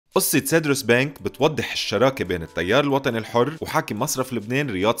قصة سيدروس بانك بتوضح الشراكة بين التيار الوطني الحر وحاكم مصرف لبنان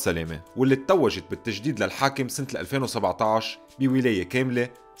رياض سلامة، واللي اتوجت بالتجديد للحاكم سنة 2017 بولاية كاملة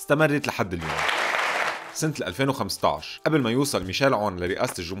استمرت لحد اليوم. سنة 2015 قبل ما يوصل ميشيل عون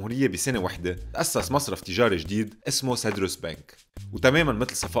لرئاسة الجمهورية بسنة واحدة، تأسس مصرف تجاري جديد اسمه سيدروس بانك، وتماما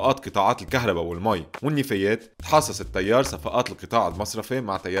مثل صفقات قطاعات الكهرباء والمي والنفايات تحاصص التيار صفقات القطاع المصرفي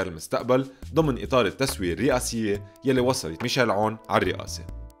مع تيار المستقبل ضمن إطار التسوية الرئاسية يلي وصلت ميشيل عون على الرئاسة.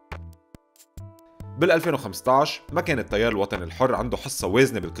 بال 2015 ما كان التيار الوطني الحر عنده حصة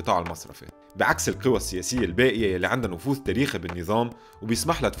وازنة بالقطاع المصرفي، بعكس القوى السياسية الباقية يلي عندها نفوذ تاريخي بالنظام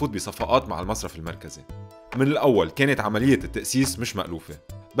وبيسمح لها تفوت بصفقات مع المصرف المركزي. من الأول كانت عملية التأسيس مش مألوفة.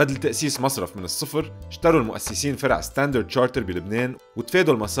 بدل تأسيس مصرف من الصفر، اشتروا المؤسسين فرع ستاندرد تشارتر بلبنان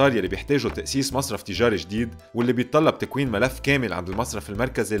وتفادوا المسار يلي بيحتاجوا تأسيس مصرف تجاري جديد واللي بيتطلب تكوين ملف كامل عند المصرف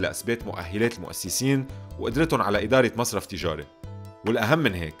المركزي لإثبات مؤهلات المؤسسين وقدرتهم على إدارة مصرف تجاري. والأهم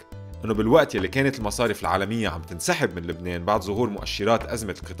من هيك انه بالوقت يلي كانت المصارف العالمية عم تنسحب من لبنان بعد ظهور مؤشرات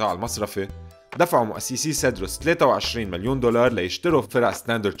أزمة القطاع المصرفي، دفعوا مؤسسي سيدروس 23 مليون دولار ليشتروا فرع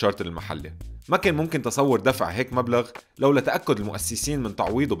ستاندرد تشارتر المحلي. ما كان ممكن تصور دفع هيك مبلغ لولا تأكد المؤسسين من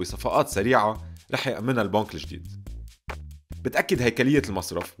تعويضه بصفقات سريعة رح يأمنها البنك الجديد. بتأكد هيكلية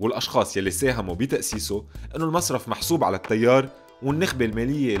المصرف والأشخاص يلي ساهموا بتأسيسه انه المصرف محسوب على التيار والنخبة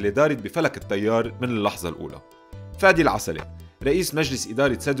المالية اللي دارت بفلك التيار من اللحظة الأولى. فادي العسلي رئيس مجلس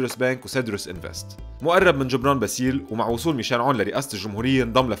إدارة سيدروس بانك وسيدروس انفست، مقرب من جبران باسيل، ومع وصول ميشيل عون لرئاسة الجمهورية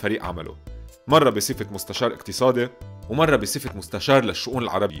انضم لفريق عمله، مرة بصفة مستشار اقتصادي ومرة بصفة مستشار للشؤون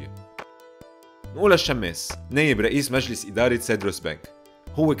العربية. نقول الشماس نايب رئيس مجلس إدارة سيدروس بانك،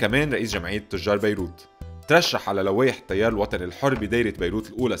 هو كمان رئيس جمعية تجار بيروت، ترشح على لوائح التيار الوطني الحر بدايرة بيروت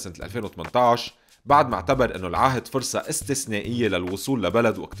الأولى سنة 2018 بعد ما اعتبر أنه العهد فرصة استثنائية للوصول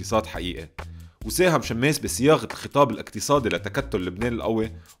لبلد واقتصاد حقيقي، وساهم شماس بصياغة الخطاب الاقتصادي لتكتل لبنان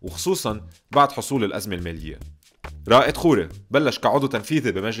القوي وخصوصا بعد حصول الأزمة المالية. رائد خوري بلش كعضو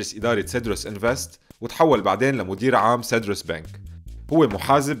تنفيذي بمجلس إدارة سيدروس انفست وتحول بعدين لمدير عام سيدروس بانك. هو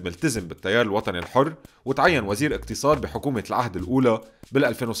محاسب ملتزم بالتيار الوطني الحر وتعين وزير اقتصاد بحكومة العهد الأولى بال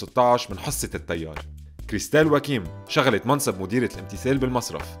 2016 من حصة التيار. كريستال وكيم شغلت منصب مديرة الامتثال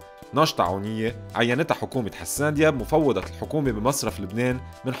بالمصرف، ناشطة عونية عينتها حكومة حسان دياب مفوضة الحكومة بمصرف لبنان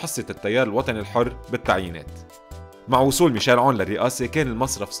من حصة التيار الوطني الحر بالتعيينات. مع وصول ميشيل عون للرئاسة كان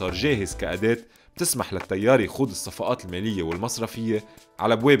المصرف صار جاهز كأداة بتسمح للتيار يخوض الصفقات المالية والمصرفية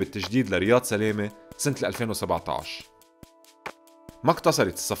على أبواب التجديد لرياض سلامة سنة 2017. ما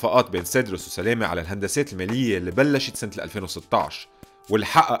اقتصرت الصفقات بين سيدروس وسلامة على الهندسات المالية اللي بلشت سنة 2016 واللي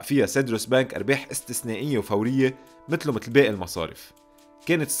حقق فيها سيدروس بانك أرباح استثنائية وفورية مثله مثل باقي المصارف.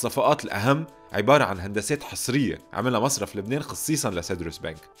 كانت الصفقات الأهم عبارة عن هندسات حصرية عملها مصرف لبنان خصيصا لسيدروس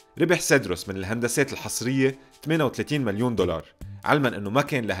بانك. ربح سيدروس من الهندسات الحصرية 38 مليون دولار، علما أنه ما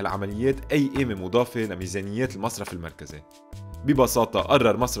كان لهالعمليات أي قيمة مضافة لميزانيات المصرف المركزي. ببساطة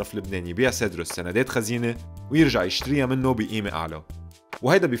قرر مصرف لبنان يبيع سيدروس سندات خزينة ويرجع يشتريها منه بقيمة أعلى،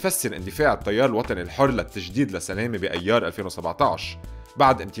 وهيدا بيفسر اندفاع التيار الوطني الحر للتجديد لسلامة بأيار 2017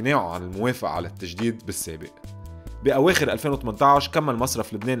 بعد امتناعه عن الموافقة على التجديد بالسابق. بأواخر 2018 كمل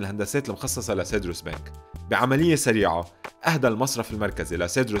مصرف لبنان الهندسات المخصصة لسيدروس بانك بعملية سريعة. أهدى المصرف المركزي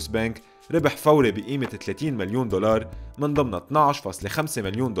لسيدروس بانك ربح فوري بقيمة 30 مليون دولار من ضمن 12.5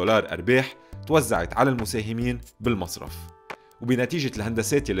 مليون دولار أرباح توزعت على المساهمين بالمصرف. وبنتيجة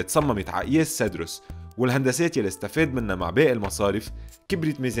الهندسات اللي تصممت على قياس سيدروس والهندسات اللي استفاد منها مع باقي المصارف،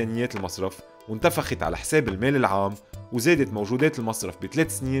 كبرت ميزانيات المصرف وانتفخت على حساب المال العام، وزادت موجودات المصرف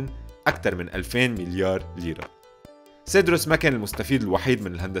بثلاث سنين أكثر من 2000 مليار ليرة. سيدروس ما كان المستفيد الوحيد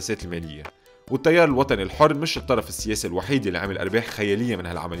من الهندسات المالية، والتيار الوطني الحر مش الطرف السياسي الوحيد اللي عمل أرباح خيالية من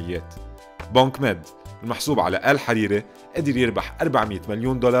هالعمليات. بنك ميد المحسوب على آل حريري قدر يربح 400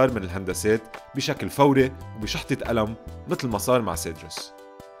 مليون دولار من الهندسات بشكل فوري وبشحطة قلم مثل ما صار مع سيدروس.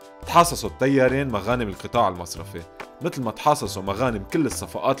 تحاصصوا التيارين مغانم القطاع المصرفي مثل ما تحاصصوا مغانم كل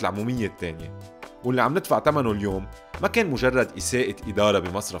الصفقات العمومية التانية، واللي عم ندفع ثمنه اليوم ما كان مجرد إساءة إدارة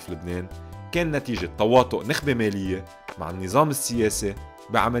بمصرف لبنان، كان نتيجة تواطؤ نخبة مالية مع النظام السياسي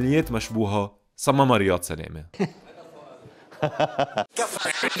بعمليات مشبوهة صممها رياض سلامة.